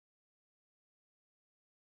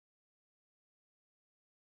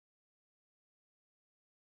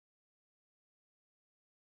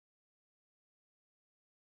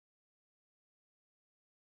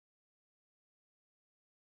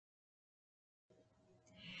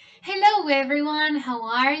Hello everyone, how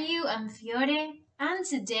are you? I'm Fiore, and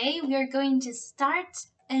today we are going to start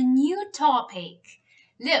a new topic.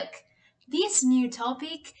 Look, this new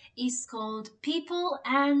topic is called People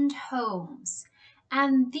and Homes,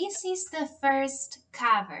 and this is the first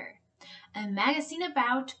cover. A magazine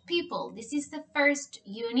about people. This is the first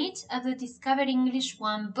unit of the Discover English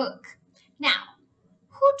 1 book. Now,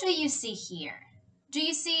 who do you see here? Do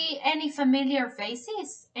you see any familiar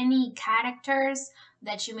faces? Any characters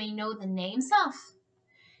that you may know the names of?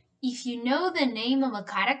 If you know the name of a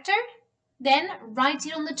character, then write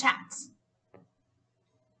it on the chat.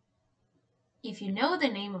 If you know the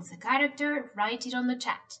name of the character, write it on the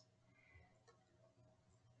chat.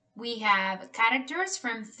 We have characters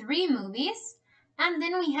from 3 movies, and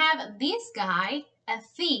then we have this guy, a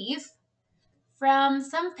thief, from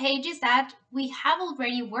some pages that we have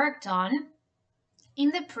already worked on in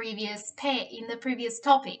the previous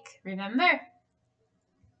topic, remember?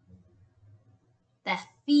 The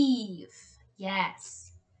thief,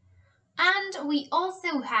 yes. And we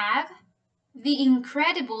also have the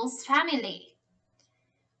Incredibles family.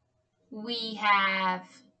 We have,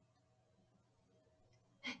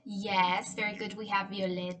 yes, very good. We have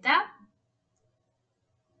Violeta.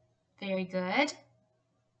 Very good.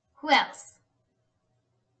 Who else?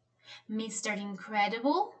 Mr.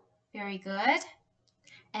 Incredible. Very good.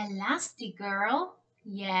 Elastigirl.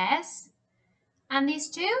 Yes. And these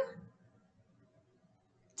two?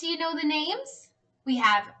 Do you know the names? We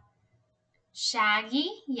have Shaggy.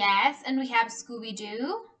 Yes. And we have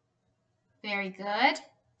Scooby-Doo. Very good.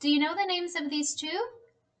 Do you know the names of these two?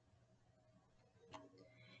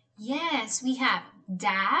 Yes, we have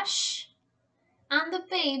Dash and the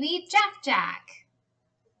baby Jack Jack.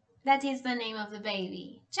 That is the name of the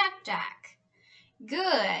baby, Jack Jack.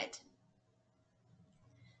 Good.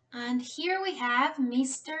 And here we have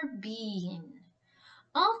Mr. Bean.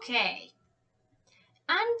 Okay.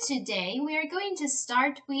 And today we are going to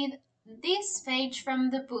start with this page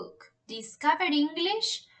from the book, Discover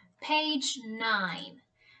English, page 9.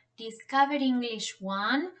 Discover English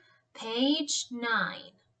 1, page 9.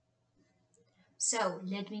 So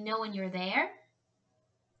let me know when you're there.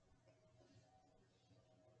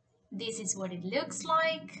 This is what it looks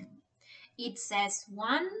like. It says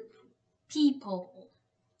 1 people.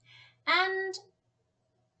 And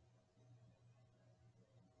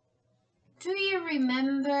do you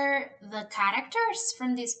remember the characters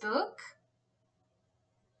from this book?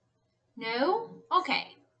 No?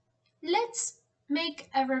 Okay. Let's make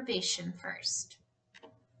a revision first.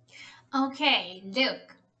 Okay,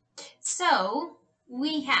 look. So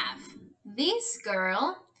we have this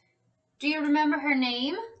girl. Do you remember her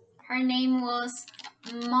name? Her name was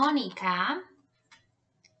Monica.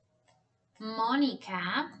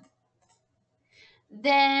 Monica.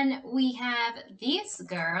 Then we have this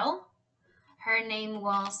girl. Her name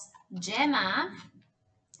was Gemma.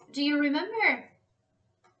 Do you remember?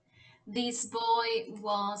 This boy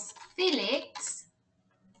was Felix.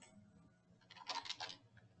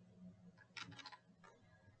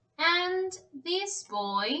 And this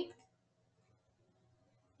boy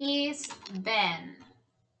is Ben.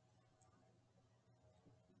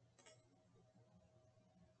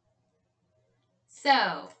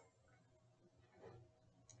 So,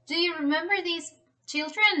 do you remember these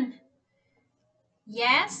children?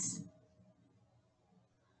 Yes?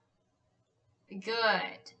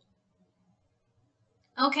 Good.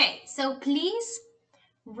 Okay, so please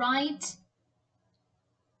write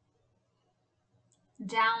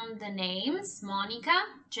down the names, Monica,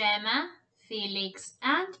 Gemma, Felix,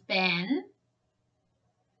 and Ben.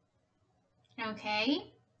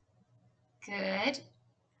 Okay, good.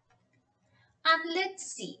 And let's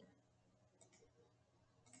see.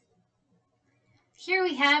 Here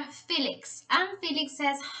we have Felix, and Felix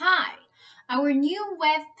says, hi, our new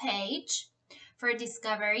web page for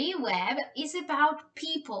Discovery Web is about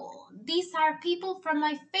people. These are people from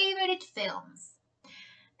my favorite films.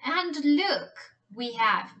 And look, we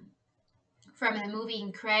have from the movie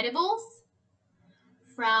Incredibles,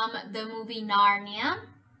 from the movie Narnia,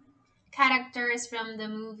 characters from the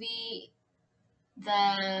movie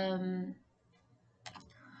The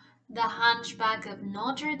Hunchback of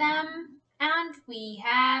Notre Dame, and we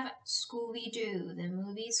have Scooby-Doo, the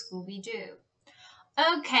movie Scooby-Doo.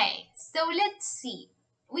 Okay, so let's see.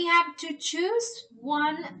 We have to choose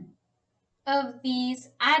one of these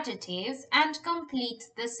adjectives and complete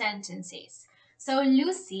the sentences. So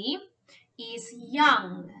Lucy is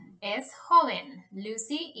young, es joven.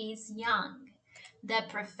 Lucy is young. The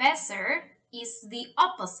professor is the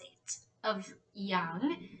opposite of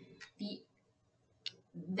young.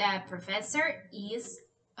 The professor is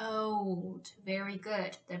Old. Very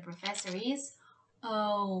good. The professor is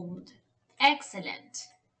old. Excellent.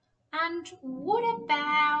 And what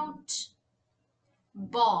about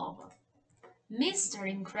Bob? Mr.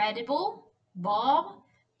 Incredible, Bob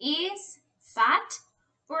is fat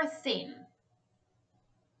or thin?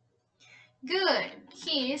 Good.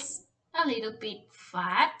 He is a little bit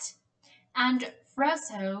fat. And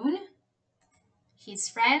Frozone, his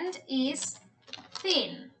friend, is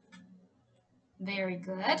thin. Very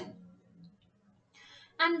good.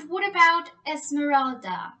 And what about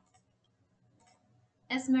Esmeralda?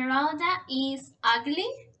 Esmeralda is ugly,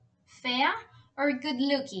 fair, or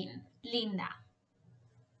good-looking? Linda.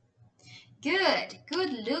 Good.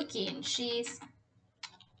 Good-looking. She's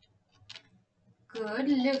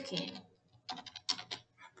good-looking.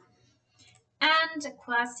 And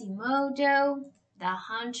Quasimodo, the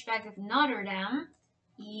Hunchback of Notre Dame,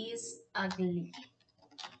 is ugly.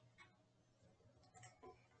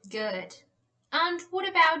 Good. And what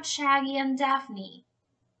about Shaggy and Daphne?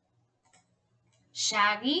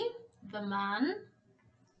 Shaggy, the man,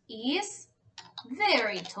 is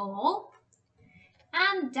very tall,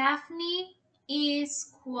 and Daphne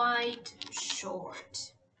is quite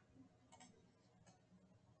short.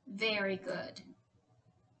 Very good.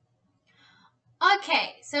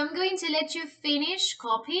 Okay, so I'm going to let you finish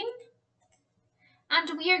copying,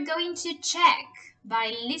 and we are going to check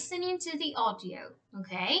by listening to the audio,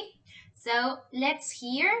 okay? So let's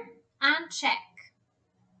hear and check.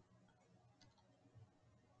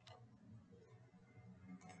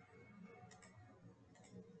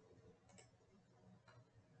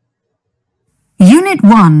 Unit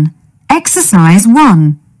 1, Exercise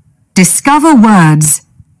 1. Discover words.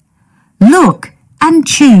 Look and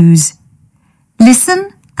choose.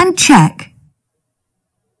 Listen and check.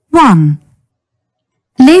 1.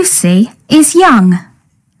 Lucy is young.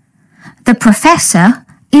 The professor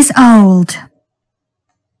is old.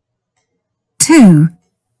 2.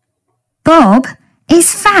 Bob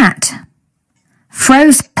is fat.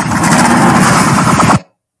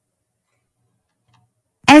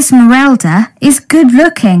 Esmeralda is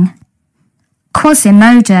good-looking.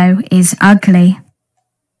 Quasimodo is ugly.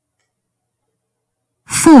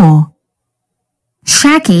 4.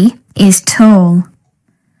 Shaggy is tall.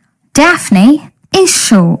 Daphne is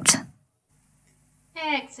short.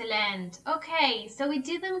 Excellent. Okay, so we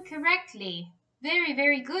did them correctly. Very,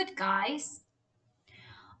 very good, guys.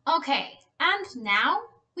 Okay, and now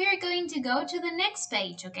we're going to go to the next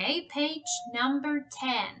page, okay? Page number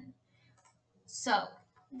 10. So,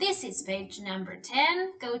 this is page number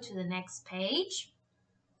 10. Go to the next page.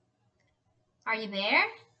 Are you there?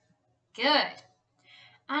 Good.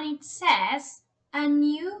 And it says, a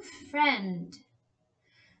new friend.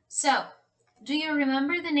 So, do you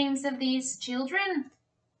remember the names of these children?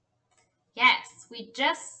 Yes, we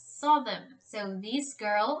just saw them. So this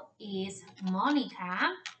girl is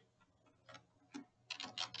Monica.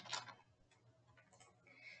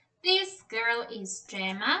 This girl is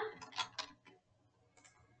Gemma.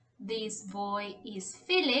 This boy is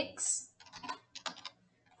Felix.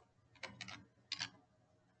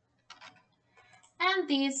 And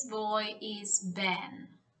this boy is Ben.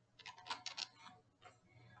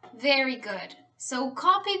 Very good. So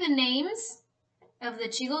copy the names of the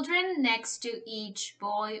children next to each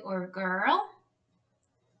boy or girl.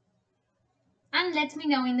 And let me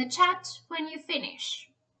know in the chat when you finish.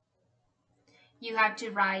 You have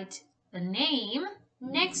to write the name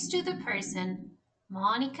next to the person.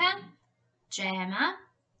 Monica, Gemma,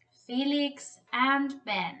 Felix, and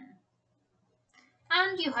Ben.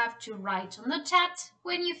 And you have to write on the chat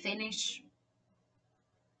when you finish.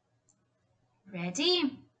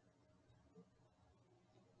 Ready?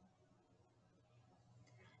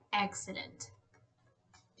 Excellent.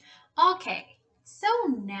 Okay, so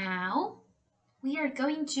now we are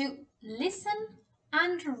going to listen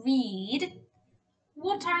and read.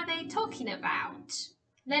 What are they talking about?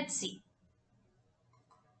 Let's see.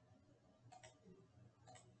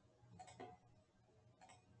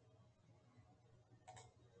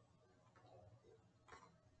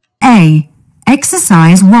 A.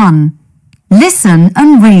 Exercise 1. Listen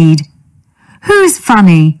and read. Who's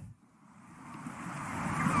funny?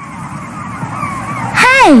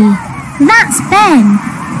 Hey, that's Ben,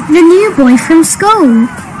 the new boy from school.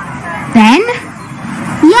 Ben?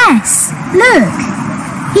 Yes, look,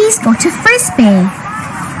 he's got a frisbee.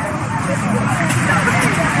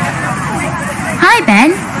 Hi,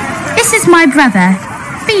 Ben. This is my brother,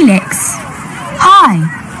 Felix. Hi.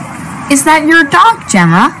 Is that your dog,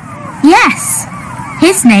 Gemma? Yes,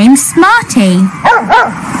 his name's Smarty.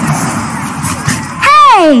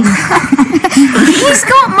 Hey, way! He's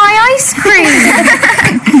got my ice cream!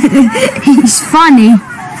 He's funny.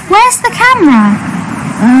 Where's the camera?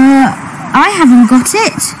 I haven't got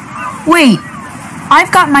it. Wait,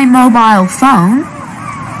 I've got my mobile phone.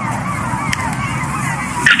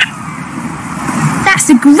 That's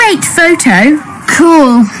a great photo.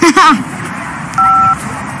 Cool.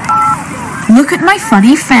 Look at my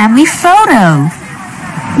funny family photo.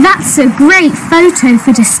 That's a great photo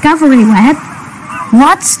for Discovery Web.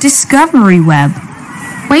 What's Discovery Web?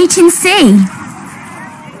 Wait and see.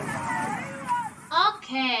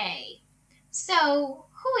 Okay, so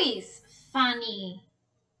who is funny?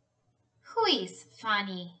 Who is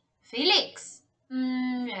funny? Felix?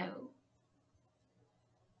 No.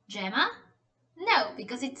 Gemma? No,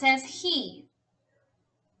 because it says he.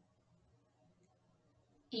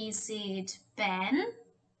 Is it Ben?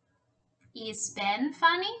 Is Ben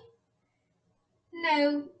funny?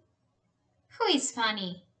 No. Who is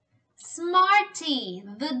funny? Smarty,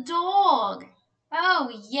 the dog. Oh,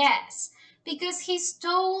 yes, because he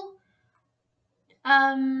stole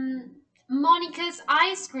Monica's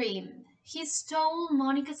ice cream. He stole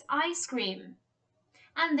Monica's ice cream.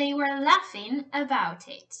 And they were laughing about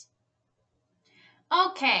it.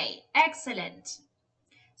 Okay, excellent.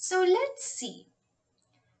 So let's see.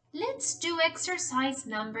 Let's do exercise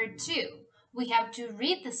number 2. We have to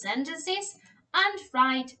read the sentences and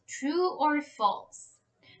write true or false.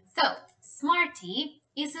 So, Smarty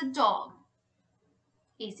is a dog.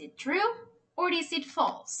 Is it true or is it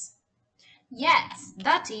false? Yes,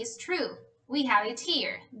 that is true. We have it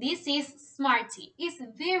here. This is Smarty. It's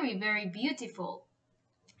very, very beautiful.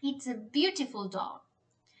 It's a beautiful dog.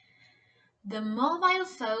 The mobile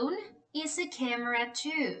phone is a camera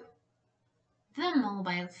too. The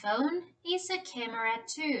mobile phone is a camera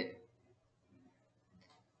too.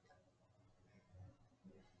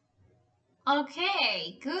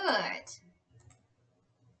 Okay, good.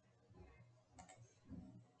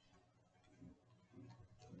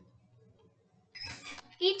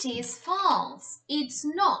 It is false. It's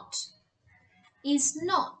not. It's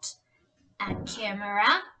not a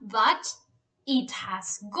camera, but it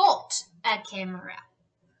has got a camera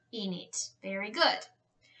in it. Very good.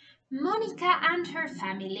 Monica and her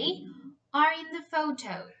family are in the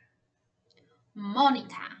photo.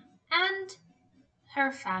 Monica and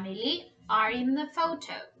her family are in the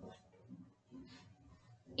photo.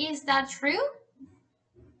 Is that true?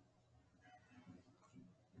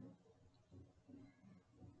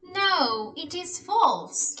 No, it is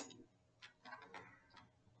false.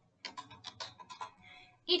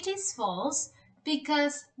 It is false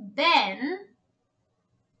because Ben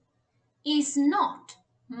is not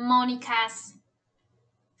Monica's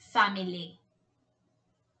family.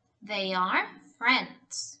 They are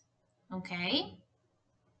friends. Okay?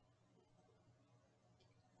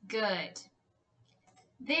 Good.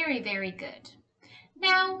 Very, very good.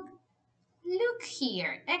 Now, look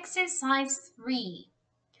here. Exercise 3.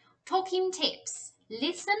 Talking tips.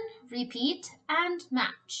 Listen, repeat, and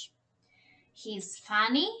match. He's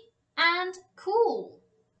funny and cool.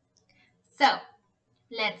 So,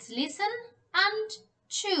 let's listen and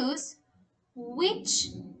choose which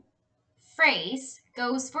phrase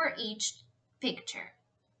goes for each picture.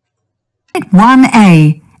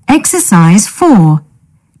 1A. Exercise 4.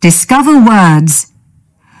 Discover words.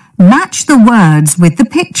 Match the words with the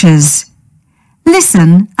pictures.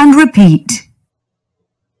 Listen and repeat.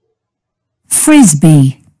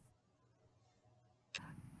 Frisbee.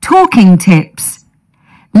 Talking tips.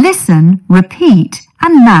 Listen, repeat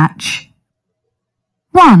and match.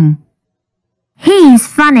 1, He's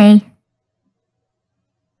funny.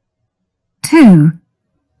 2,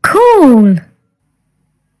 Cool.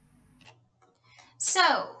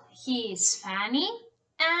 So, he's funny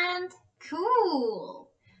and cool.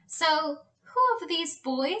 So, who of these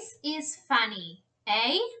boys is funny?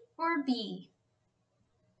 A or B?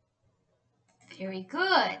 Very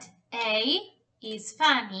good. A is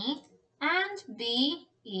funny and B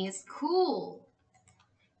is cool.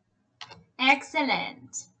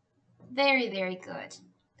 Excellent. Very, very good.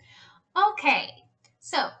 Okay,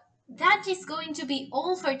 so that is going to be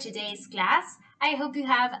all for today's class. I hope you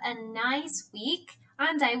have a nice week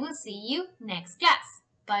and I will see you next class.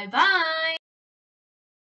 Bye-bye.